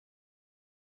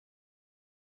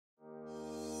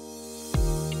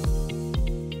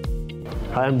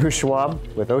Hi, I'm Bruce Schwab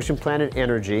with OceanPlanet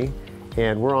Energy,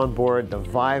 and we're on board the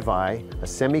Vai Vai, a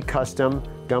semi-custom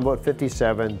Gunboat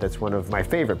 57 that's one of my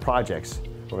favorite projects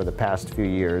over the past few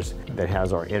years that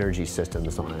has our energy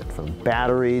systems on it, from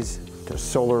batteries to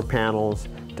solar panels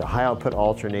to high output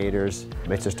alternators.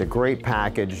 It's just a great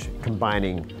package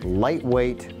combining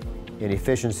lightweight and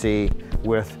efficiency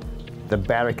with the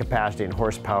battery capacity and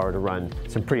horsepower to run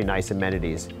some pretty nice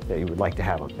amenities that you would like to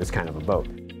have on this kind of a boat.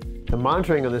 The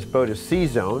monitoring on this boat is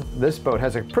C-zone. This boat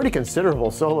has a pretty considerable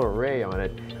solar array on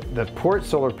it. The port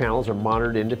solar panels are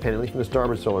monitored independently from the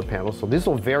starboard solar panels, so these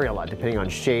will vary a lot depending on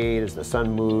shade as the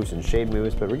sun moves and shade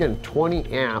moves, but we're getting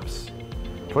 20 amps,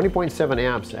 20.7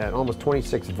 amps at almost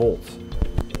 26 volts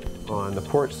on the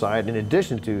port side, in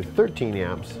addition to 13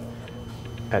 amps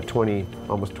at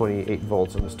almost 28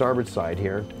 volts on the starboard side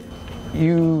here.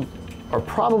 You are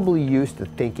probably used to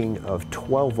thinking of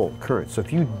 12 volt current. So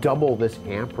if you double this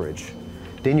amperage,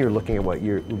 then you're looking at what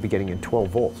you'll be getting in 12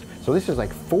 volts. So this is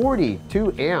like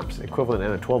 42 amps equivalent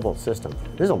in a 12 volt system.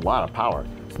 There's a lot of power.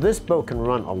 So this boat can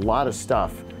run a lot of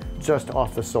stuff just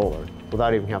off the solar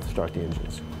without even having to start the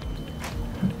engines.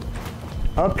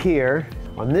 Up here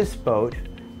on this boat,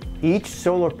 each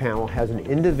solar panel has an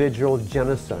individual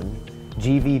Jenison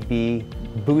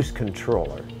GVB boost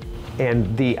controller.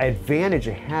 And the advantage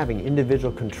of having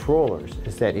individual controllers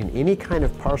is that in any kind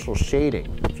of partial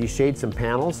shading, if you shade some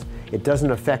panels, it doesn't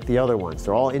affect the other ones.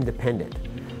 They're all independent.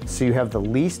 So you have the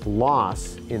least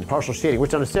loss in partial shading,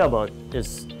 which on a sailboat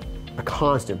is a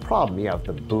constant problem. You have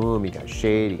the boom, you got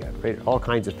shade, you got all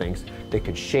kinds of things that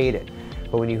could shade it.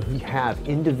 But when you have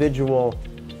individual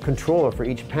controller for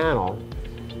each panel,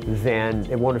 then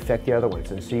it won't affect the other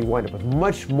ones. And so you wind up with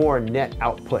much more net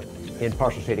output in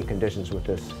partial shading conditions with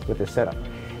this setup.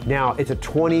 Now, it's a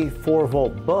 24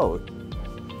 volt boat,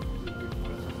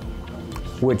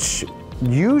 which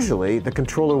usually the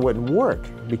controller wouldn't work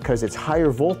because it's higher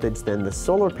voltage than the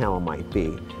solar panel might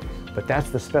be. But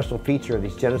that's the special feature of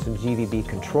these Jenison GVB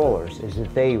controllers, is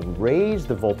that they raise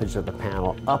the voltage of the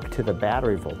panel up to the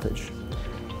battery voltage.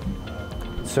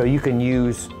 So you can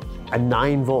use a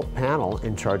 9 volt panel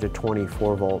and charge a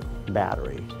 24 volt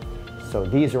battery. So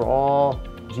these are all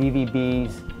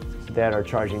GVBs that are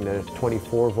charging the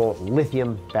 24 volt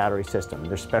lithium battery system.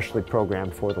 They're specially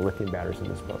programmed for the lithium batteries in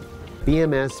this boat.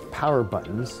 BMS power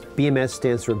buttons. BMS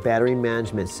stands for Battery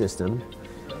Management System,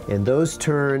 and those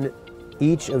turn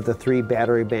each of the 3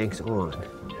 battery banks on.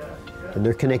 And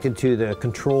they're connected to the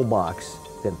control box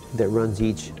that runs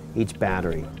each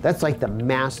battery. That's like the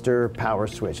master power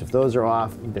switch. If those are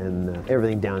off, then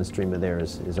everything downstream of there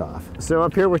is off. So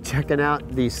up here we're checking out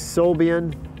the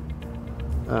Solbian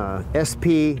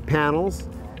SP panels.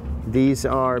 These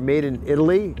are made in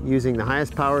Italy using the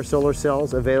highest power solar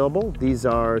cells available. These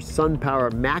are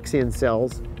SunPower Maxion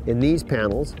cells in these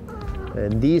panels.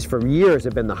 And these for years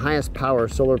have been the highest power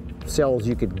solar cells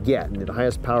you could get, and the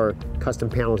highest power custom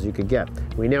panels you could get.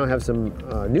 We now have some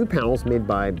new panels made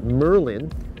by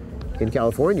Merlin in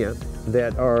California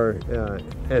that are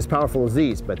as powerful as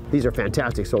these, but these are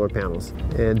fantastic solar panels.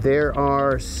 And there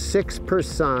are 6 per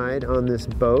side on this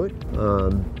boat,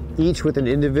 each with an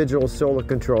individual solar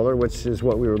controller, which is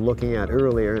what we were looking at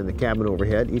earlier in the cabin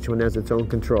overhead. Each one has its own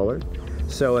controller.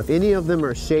 So if any of them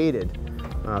are shaded,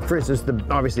 for instance,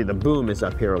 obviously the boom is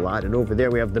up here a lot, and over there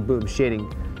we have the boom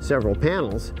shading several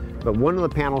panels, but one of the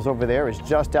panels over there is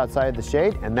just outside the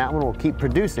shade, and that one will keep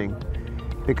producing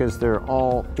because they're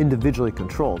all individually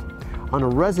controlled. On a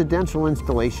residential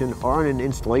installation or on an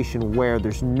installation where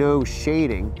there's no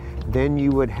shading, then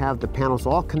you would have the panels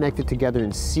all connected together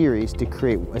in series to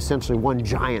create essentially one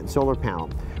giant solar panel,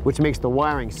 which makes the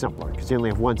wiring simpler because you only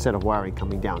have one set of wiring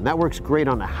coming down. That works great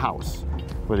on a house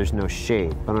where there's no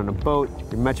shade, but on a boat,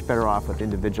 you're much better off with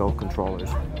individual controllers.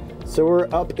 So we're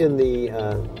up in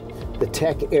the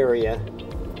tech area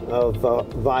of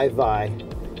Vai Vai,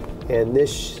 and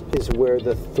this is where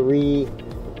the 3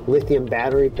 lithium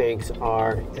battery banks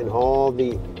are and all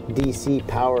the DC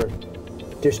power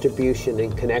distribution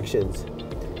and connections.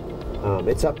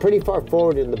 It's up pretty far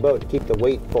forward in the boat to keep the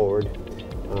weight forward,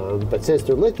 but since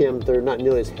they're lithium, they're not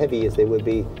nearly as heavy as they would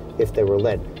be if they were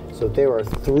lead. So there are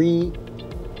 3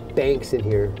 banks in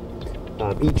here.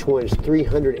 Each one is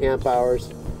 300 amp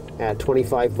hours at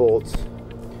 25 volts.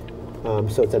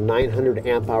 So it's a 900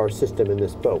 amp hour system in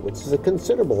this boat, which is a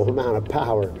considerable amount of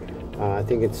power. I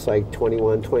think it's like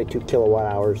 21, 22 kilowatt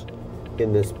hours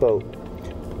in this boat.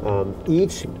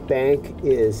 Each bank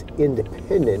is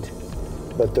independent,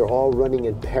 but they're all running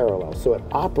in parallel. So it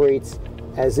operates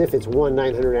as if it's one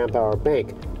 900 amp hour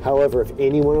bank. However, if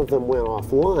any one of them went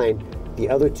offline, the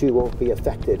other 2 won't be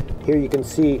affected. Here you can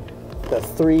see the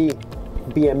 3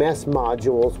 BMS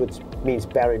modules, which means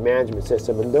battery management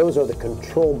system, and those are the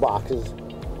control boxes,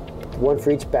 one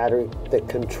for each battery, that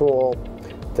control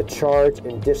the charge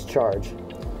and discharge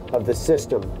of the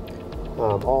system.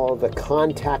 All the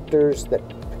contactors that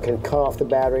can cut off the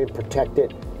battery and protect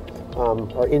it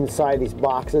are inside these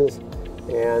boxes.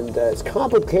 And as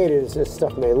complicated as this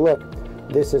stuff may look,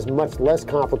 this is much less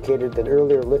complicated than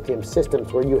earlier lithium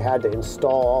systems where you had to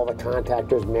install all the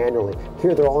contactors manually.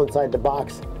 Here they're all inside the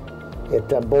box. It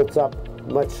bolts up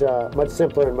much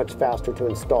simpler and much faster to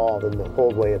install than the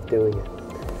old way of doing it.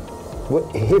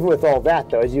 Even with all that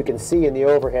though, as you can see in the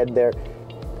overhead there,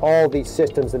 all these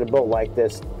systems in a boat like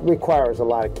this requires a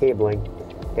lot of cabling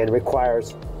and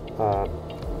requires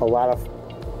a lot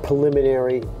of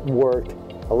preliminary work,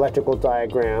 electrical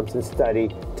diagrams and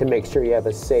study to make sure you have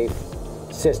a safe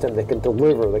system that can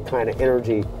deliver the kind of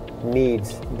energy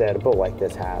needs that a boat like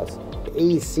this has.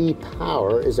 AC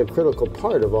power is a critical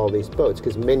part of all these boats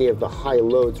because many of the high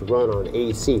loads run on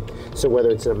AC. So whether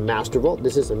it's a Mastervolt,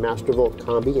 this is a Mastervolt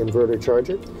combi inverter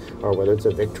charger, or whether it's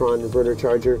a Victron inverter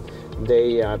charger,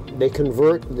 they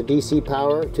convert the DC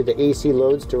power to the AC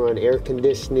loads to run air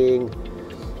conditioning,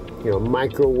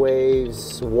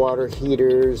 microwaves, water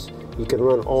heaters. You can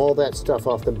run all that stuff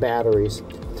off the batteries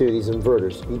through these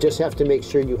inverters. You just have to make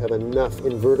sure you have enough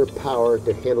inverter power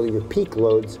to handle your peak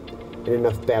loads and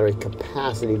enough battery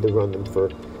capacity to run them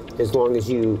for as long as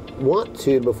you want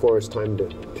to before it's time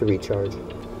to recharge.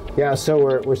 Yeah,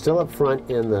 so we're still up front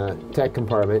in the tech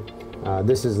compartment.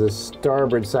 This is the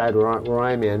starboard side where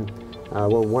I'm in, where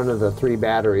one of the 3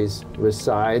 batteries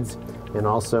resides, and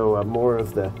also more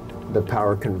of the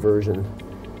power conversion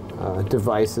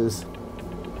devices.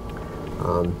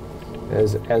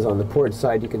 As on the port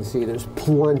side, you can see there's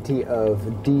plenty of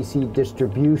DC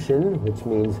distribution, which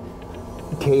means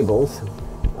cables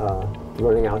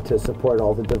running out to support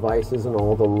all the devices and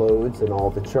all the loads and all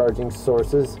the charging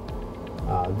sources.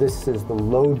 This is the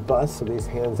load bus, so this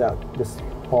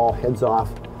all heads off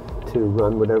to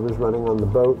run whatever's running on the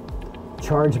boat.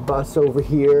 Charge bus over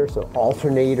here, so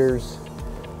alternators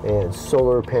and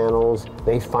solar panels,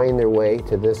 they find their way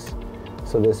to this.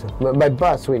 So this, by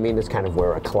bus we mean this kind of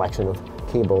where a collection of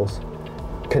cables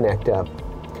connect up.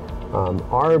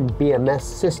 Our BMS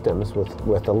systems with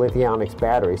the Lithionics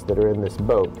batteries that are in this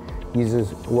boat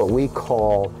uses what we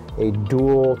call a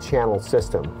dual channel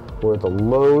system, where the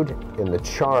load and the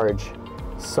charge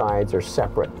sides are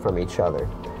separate from each other.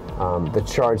 The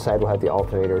charge side will have the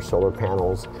alternator, solar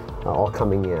panels all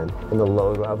coming in, and the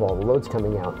load will have all the loads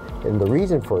coming out. And the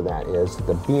reason for that is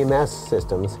the BMS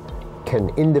systems can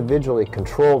individually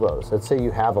control those. Let's say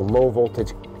you have a low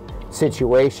voltage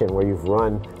situation where you've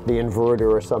run the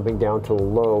inverter or something down to a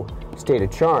low state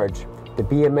of charge. The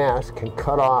BMS can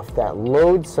cut off that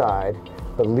load side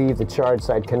but leave the charge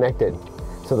side connected.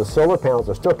 So the solar panels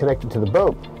are still connected to the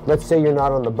boat. Let's say you're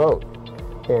not on the boat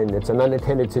and it's an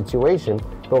unattended situation,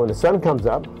 but when the sun comes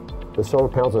up, the solar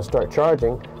panels will start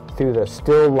charging through the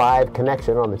still live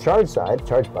connection on the charge side,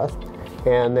 charge bus,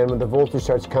 and then when the voltage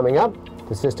starts coming up,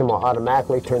 the system will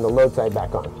automatically turn the load side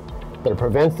back on. But it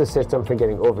prevents the system from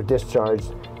getting over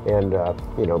discharged and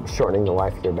shortening the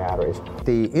life of your batteries.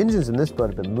 The engines in this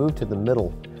boat have been moved to the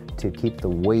middle to keep the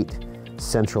weight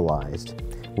centralized,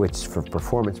 which for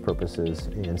performance purposes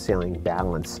and sailing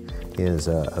balance is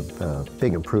a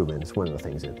big improvement. It's one of the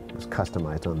things that was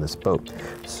customized on this boat.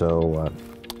 So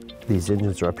these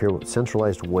engines are up here with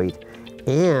centralized weight,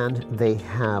 and they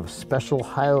have special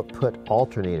high output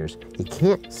alternators. You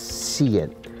can't see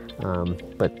it,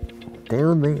 but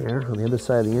down there on the other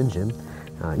side of the engine,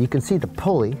 you can see the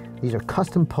pulley. These are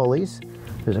custom pulleys.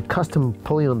 There's a custom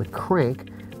pulley on the crank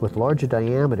with larger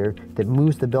diameter that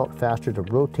moves the belt faster to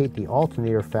rotate the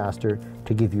alternator faster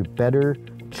to give you better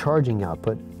charging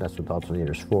output. That's what the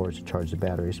alternator's for, is to charge the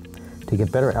batteries, to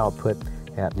get better output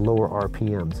at lower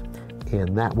RPMs.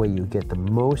 And that way you get the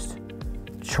most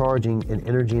charging and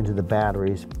energy into the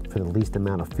batteries for the least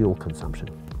amount of fuel consumption.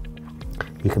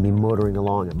 You can be motoring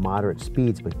along at moderate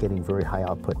speeds but getting very high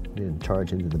output and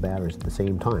charge into the batteries at the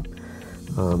same time.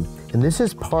 And this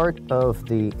is part of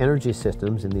the energy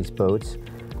systems in these boats,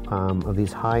 of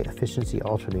these high efficiency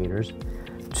alternators,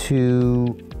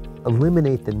 to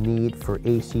eliminate the need for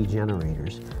AC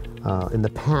generators. In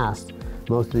the past,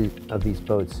 most of these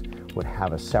boats would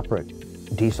have a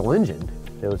separate diesel engine.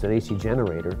 There was an AC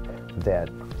generator that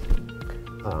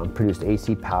produced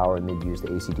AC power, and they'd use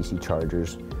the AC-DC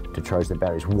chargers to charge the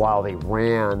batteries while they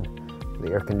ran the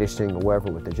air conditioning or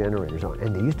whatever with the generators on.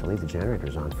 And they used to leave the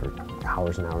generators on for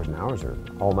hours and hours and hours or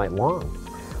all night long.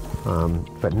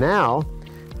 But now,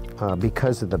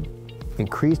 because of the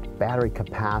increased battery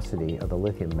capacity of the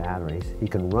lithium batteries, you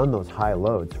can run those high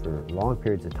loads for long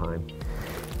periods of time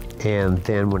And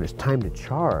then when it's time to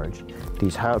charge,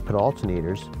 these high output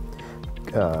alternators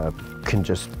can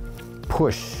just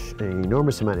push an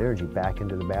enormous amount of energy back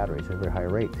into the batteries at a very high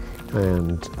rate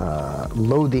and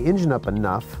load the engine up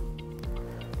enough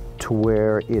to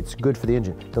where it's good for the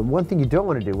engine. The one thing you don't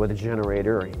want to do with a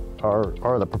generator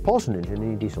or the propulsion engine,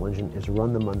 any diesel engine, is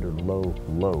run them under low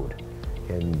load,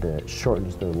 and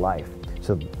shortens their life.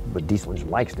 So what diesel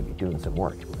engine likes to be doing some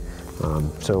work.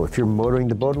 So if you're motoring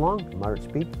the boat along, moderate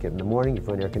speed, get in the morning, you're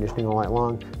running air conditioning all night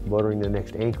long, motoring the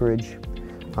next anchorage.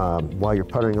 While you're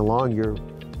puttering along, you're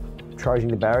charging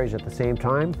the batteries at the same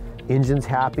time. Engine's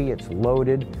happy, it's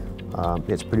loaded,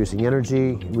 it's producing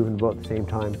energy, moving the boat at the same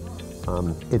time.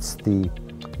 It's the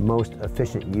most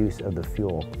efficient use of the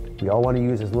fuel. We all want to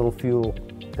use as little fuel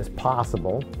as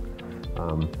possible,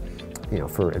 you know,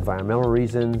 for environmental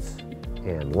reasons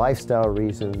and lifestyle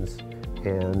reasons,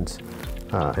 and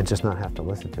just not have to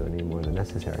listen to it any more than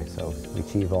necessary. So we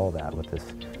achieve all that with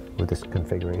this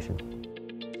configuration.